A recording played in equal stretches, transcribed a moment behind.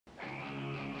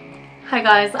Hi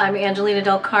guys, I'm Angelina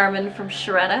DelCarmen from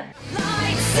Sharetta.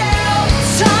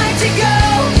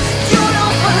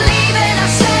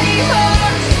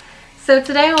 So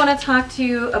today I want to talk to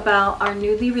you about our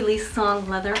newly released song,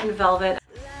 Leather and Velvet.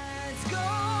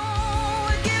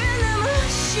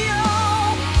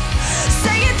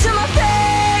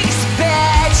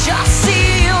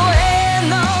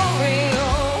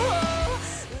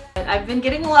 I've been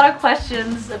getting a lot of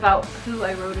questions about who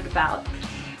I wrote it about.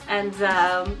 And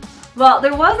well,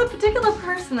 there was a particular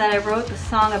person that I wrote the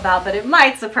song about, but it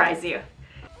might surprise you.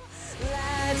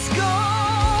 Let's go,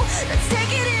 let's take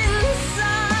it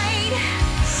inside.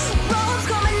 Roads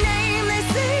coming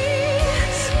aimlessly.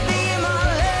 Be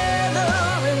my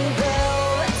leather and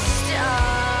velvet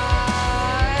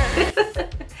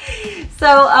star.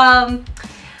 So,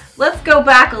 let's go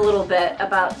back a little bit.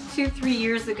 About 2-3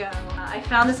 years ago, I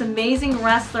found this amazing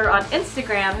wrestler on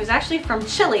Instagram who's actually from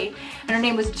Chile, and her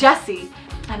name was Jessie.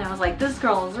 And I was like, this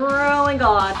girl is really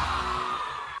good.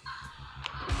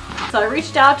 So I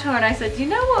reached out to her and I said, do you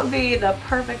know what would be the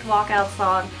perfect walkout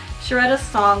song? Sharetta's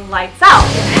song, Lights Out.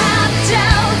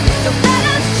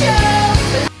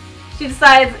 She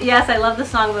decides, yes, I love the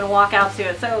song, I'm going to walk out to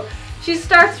it. So she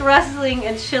starts wrestling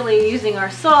in Chile using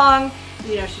our song.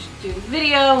 You know, she's doing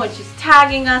video and she's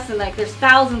tagging us, and like there's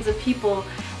thousands of people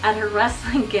at her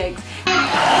wrestling gigs.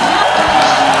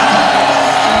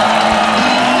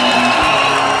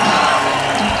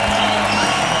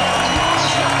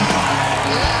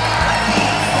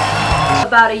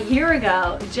 About a year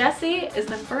ago, Jessie is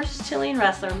the first Chilean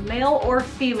wrestler, male or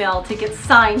female, to get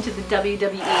signed to the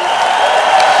WWE.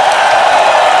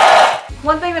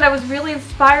 One thing that I was really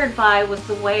inspired by was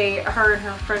the way her and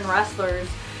her friend wrestlers,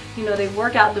 you know, they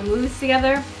work out the moves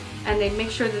together and they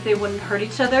make sure that they wouldn't hurt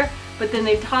each other, but then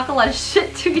they talk a lot of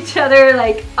shit to each other,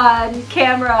 like on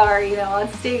camera or, you know,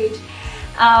 on stage.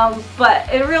 But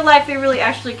in real life, they really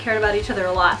actually cared about each other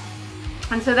a lot.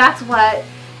 And so that's what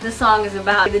the song is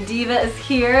about. The Diva is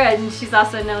here, and she's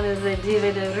also known as the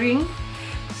Diva de Ring.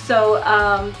 So,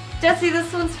 Jessie,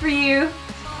 this one's for you.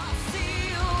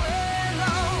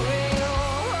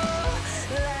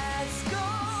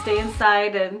 Stay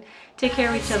inside and take care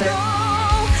of each other.